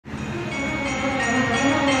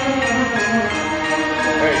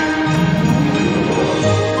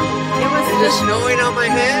my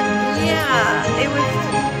head? Yeah, it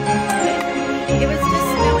was just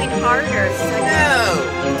snowing harder. So No.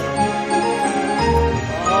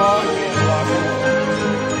 Oh,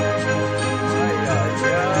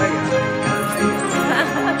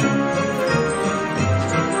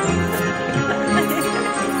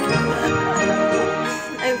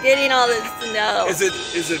 I'm getting all this snow. Is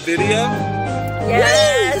it video?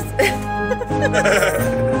 Yes.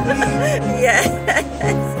 Yes.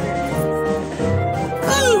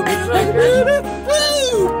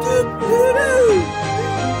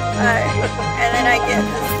 Alright, and then I get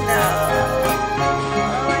the snow.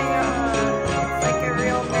 Oh my god, it's like a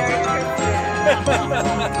real Merry Christmas.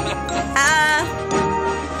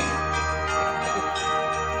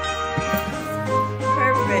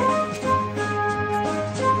 Perfect.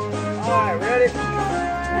 Alright, ready?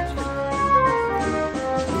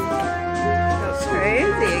 That's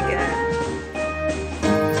crazy again.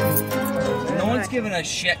 No one's giving a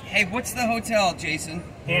shit. Hey, what's the hotel, Jason?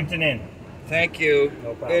 Hampton Inn. Thank you.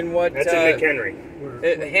 No problem. And what? That's in McHenry.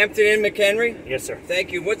 Hampton Inn, McHenry? Yes, sir.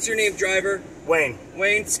 Thank you. What's your name, driver? Wayne.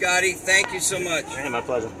 Wayne, Scotty, thank you so much. Hey, my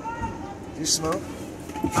pleasure. You smoke?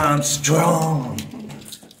 I'm strong.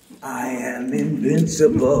 I am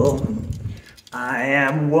invincible. I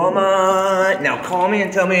am woman. Now call me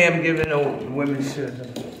and tell me I'm giving a women's shirt.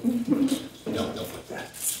 Don't put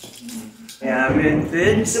that. I'm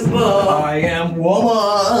invincible. I am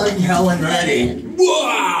woman. Helen ready.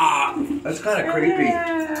 Whoa! That's kind of creepy.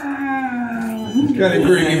 It's kind of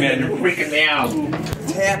creepy, man. You're freaking me out.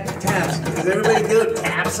 Tap, taps. Is everybody good?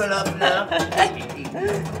 Taps it up now. I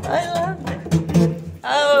love it.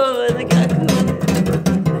 Oh, look how cool.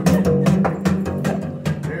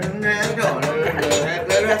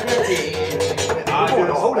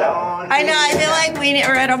 Hold on. I know, I feel like we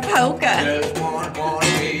were at a polka. Just wanna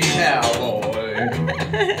be a cowboy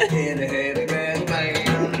in a heavy metal band.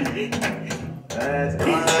 That's all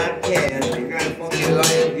I can. You got a funky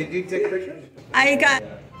life. Did you take pictures? I got.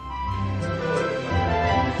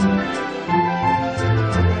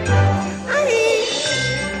 Hi.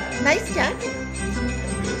 Nice jacket.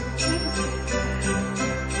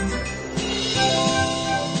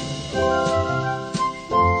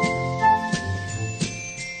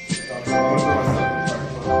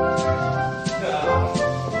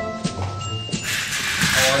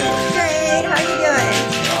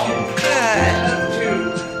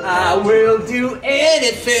 I will do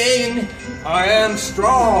anything. I am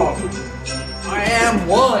strong. I am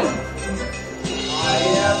one. I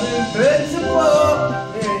am invincible.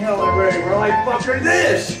 Hey, hell, I'm ready. We're like, fucker,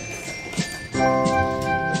 this.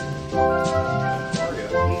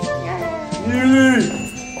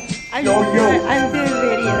 I'm doing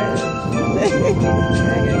videos. I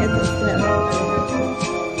gotta get this snow.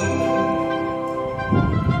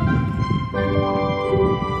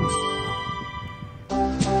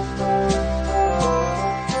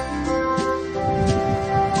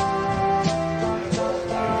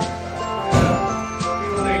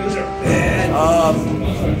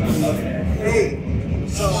 Hey,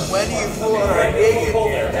 so when do you pull our gig?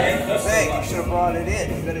 Hey, you should have brought it in.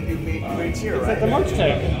 You're gonna do meet and greets here, right? It's at the merch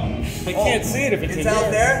table. I can't see it if it's in out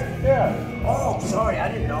here. there? Yeah. Oh, sorry, I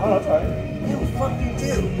didn't know. Oh, that's right. You fucking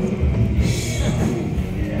do.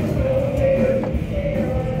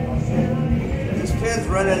 This pin's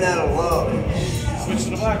running out of load. Switch to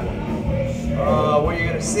the black one. Where are you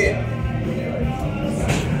gonna see it?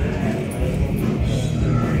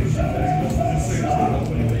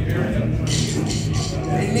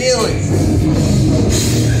 Hey, Neely.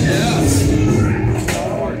 Yeah.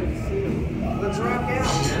 Let's rock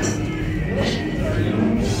out, man.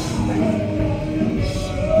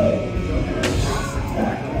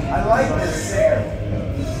 I like this singer.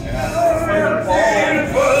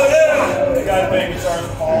 The guy playing guitar is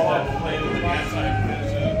Paul that played with the halftime.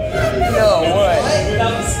 No way.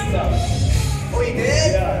 Without the seatbelt. Oh, he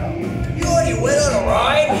did? Yeah. You already went on a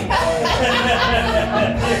ride?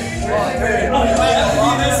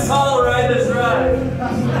 This tall ride, this ride.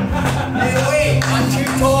 Hey, wait, I'm too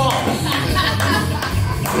tall.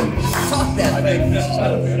 Fuck that thing.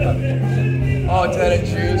 Oh, it's out of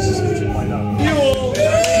juice.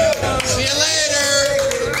 See you later.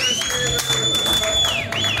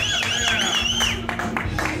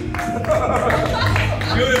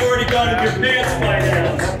 You would have already gone to your pants by now.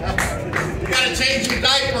 You gotta change your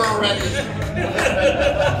diaper already.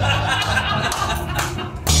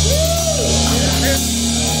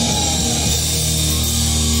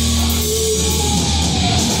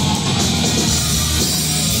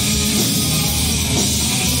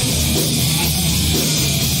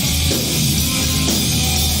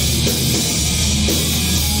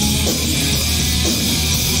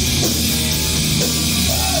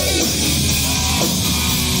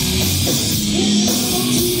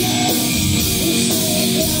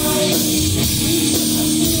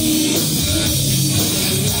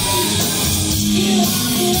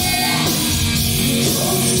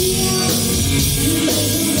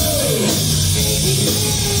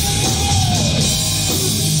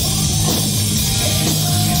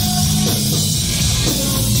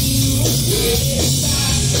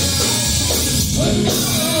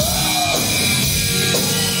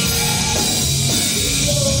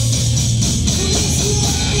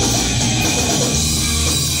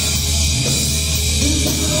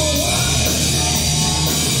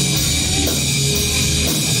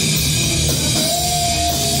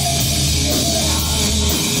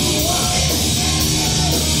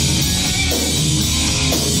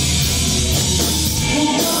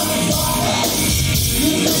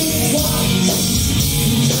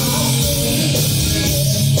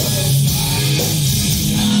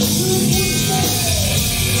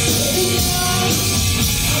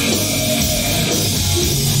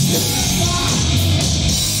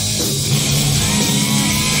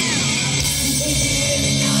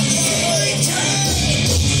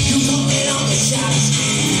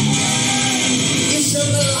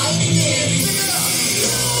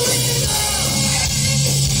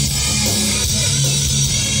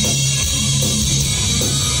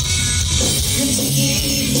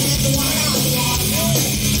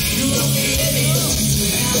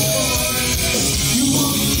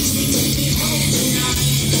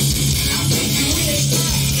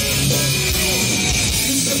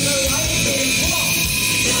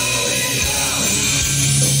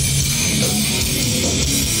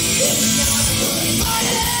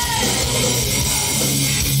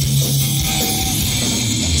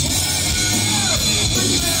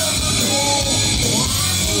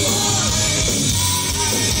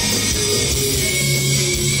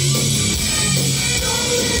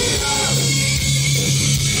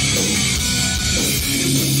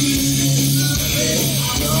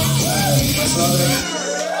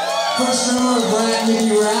 Customer of brand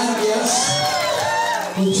new RATT, yes.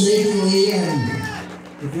 From JP Lee, and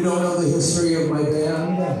if you don't know the history of my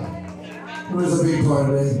band, it was a big part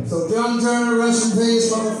of it. So John Turner, rest in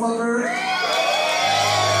peace, motherfucker.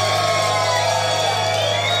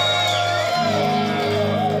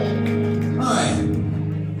 Alright.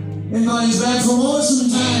 Everybody's back for more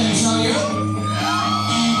sometimes, shall you?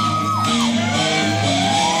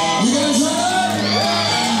 You guys ready?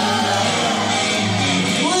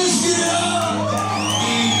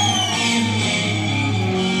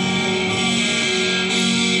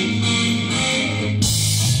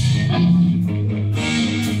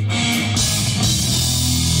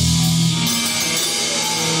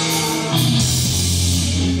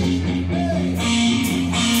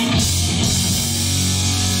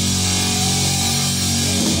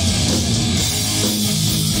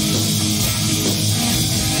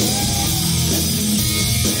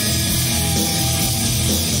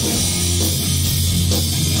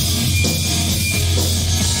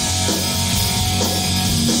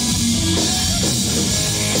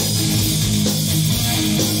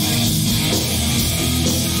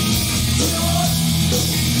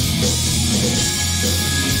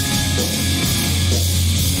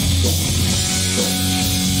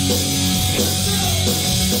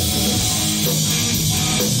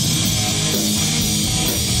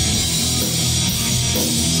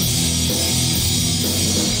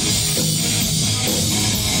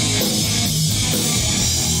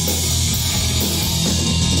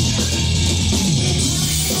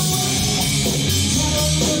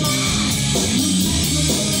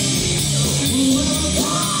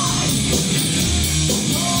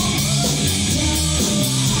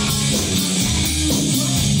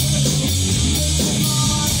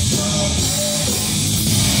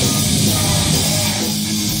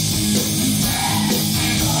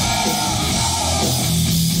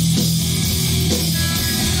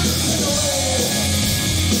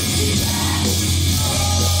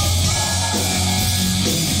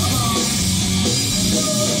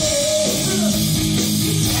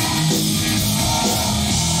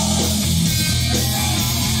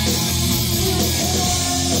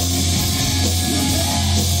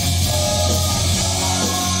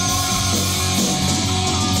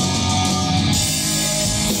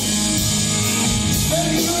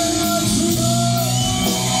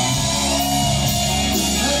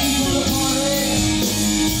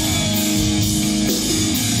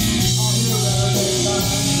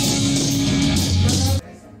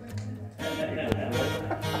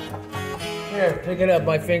 Pick it up.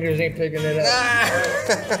 My fingers ain't picking it up.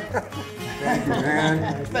 Thank you,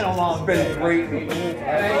 man. It's been great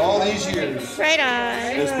after all these years. Right on.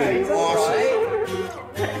 It's been awesome.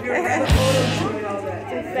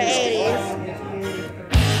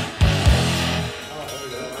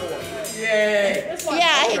 Yay!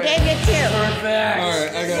 Yeah, he gave you two. Perfect. All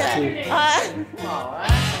right, I got two.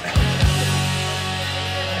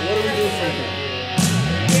 What do we do for you?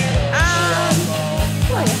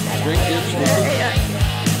 Drink your It's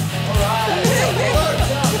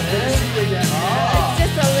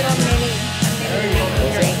just a little mini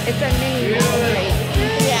drink. It's a mini drink.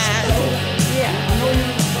 Yeah. Yeah.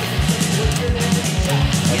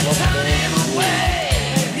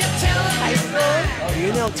 High school. You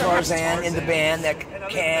know Tarzan in the band that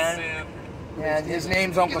can, and his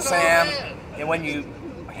name's Uncle Sam. And when you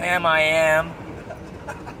ham I am.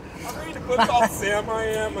 Sam, I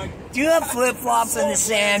am. Do you have flip-flops in the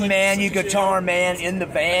sand, man? You guitar man in the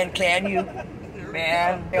van, can you?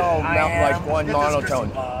 Man, they all mount like one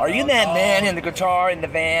monotone. Are you that man in the guitar, in the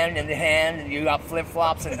van, in the hand, and you got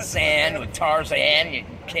flip-flops in the sand with Tarzan? You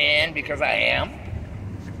can, because I am.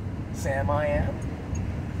 Sam, I am.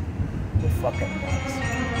 You're fucking nuts.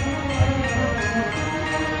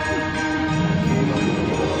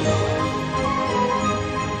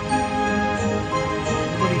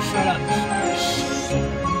 Shut up.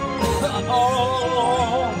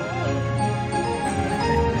 Oh.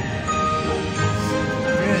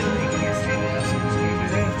 Good.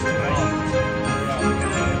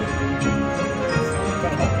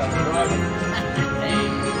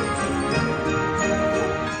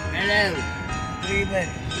 Hello. Good evening.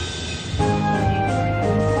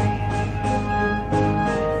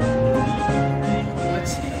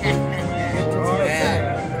 What's that?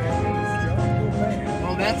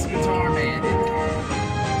 Well, that's Guitar Man.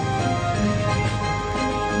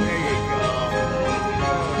 There you go.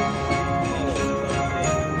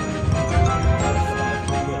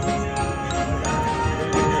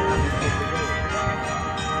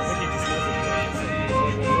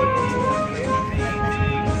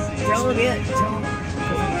 Tell him it.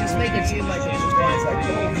 Just make it seem like it's it's like,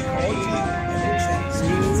 oh, he called you,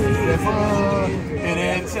 and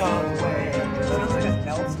it's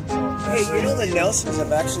Hey, you know the Nelsons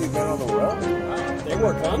have actually been on the road? They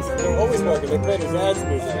work constantly. They're always working. They play his dad's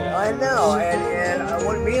music. I know, and I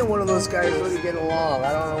want me and one of those guys really get along.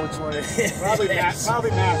 I don't know which one it is. Probably Matt.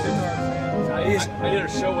 I did a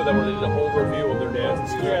show with them where they did a whole review of their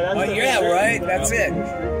dance. Yeah, Oh yeah, right. That's it.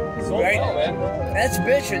 Right. Well, man. That's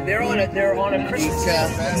bitchin'. They're on a Christmas.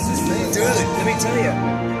 Dude, let me tell you,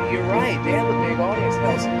 you're right. They have a big audience,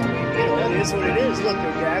 Nelson. I mean, you know, it is what it is. Look,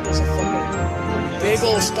 their dad was a fucking big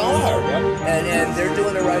old star, and they're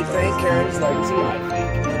doing the right thing. Karen's like, see, I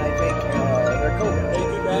think they're cool. They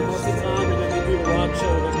do that most of the time, and then they do the rock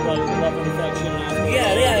show with Love and Affection.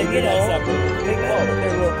 Yeah, you know, they know that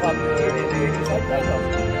they're real popular in the 80s. I know.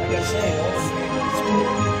 I gotta say,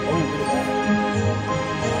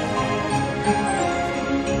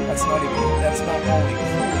 that's not only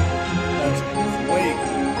cool. That's way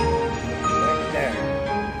cool. Right there.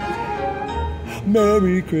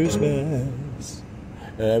 Merry Christmas,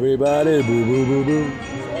 everybody, boo boo boo boo.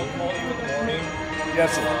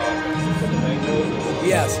 Yes, sir.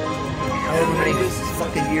 Yes. Everybody, this is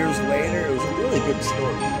fucking years later. It was a really good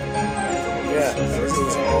story. Yeah, it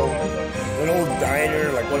was an old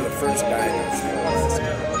diner, like one of the first diners.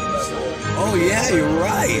 Oh yeah, you're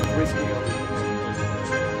right.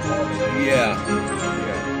 Yeah.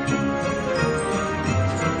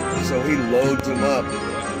 So he loads them up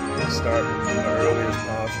and start as early as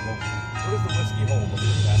possible. What is the whiskey hole?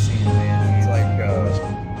 It's like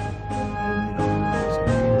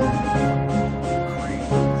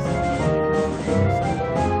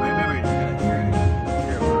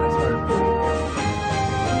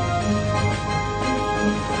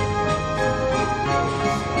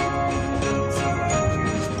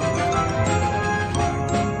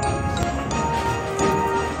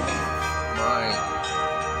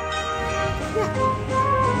Yeah.